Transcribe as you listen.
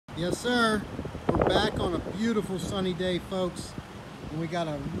Yes, sir. We're back on a beautiful sunny day, folks. And we got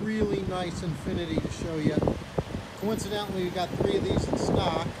a really nice Infiniti to show you. Coincidentally, we got 3 of these in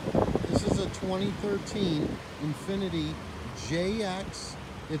stock. This is a 2013 Infiniti JX.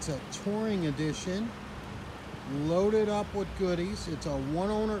 It's a touring edition, loaded up with goodies. It's a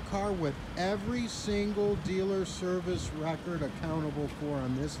one-owner car with every single dealer service record accountable for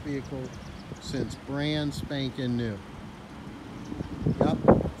on this vehicle since brand spanking new. Yep,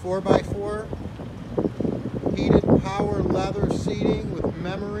 4x4, heated power leather seating with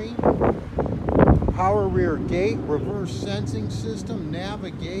memory, power rear gate, reverse sensing system,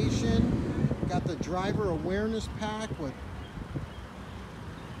 navigation, got the driver awareness pack with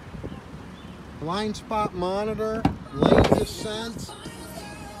blind spot monitor, lane descent,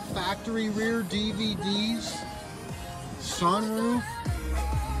 factory rear DVDs, sunroof,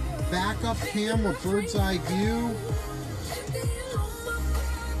 backup cam with bird's eye view,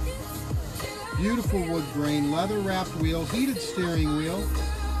 beautiful wood grain, leather wrapped wheel, heated steering wheel,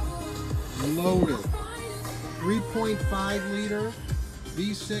 loaded, 3.5 liter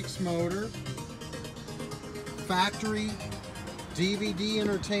V6 motor, factory DVD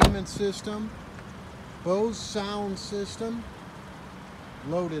entertainment system, Bose sound system,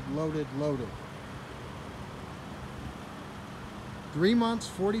 loaded, loaded, loaded. 3 months,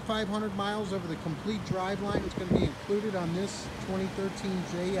 4,500 miles over the complete driveline is going to be included on this 2013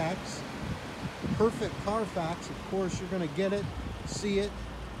 JX. Perfect Carfax, of course, you're going to get it, see it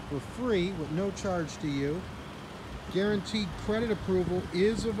for free with no charge to you. Guaranteed credit approval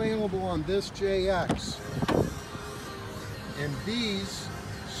is available on this JX. And these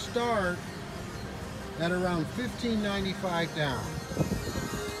start at around $1,595 down.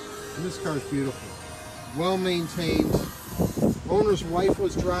 And this car's beautiful, well maintained. Owner's wife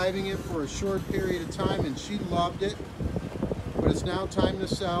was driving it for a short period of time and she loved it, but it's now time to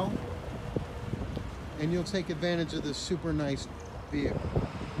sell, and you'll take advantage of this super nice vehicle.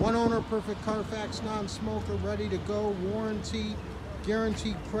 One owner, perfect Carfax, non-smoker, ready to go, warranty,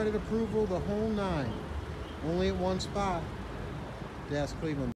 guaranteed credit approval, the whole nine. Only at one spot, Cleveland.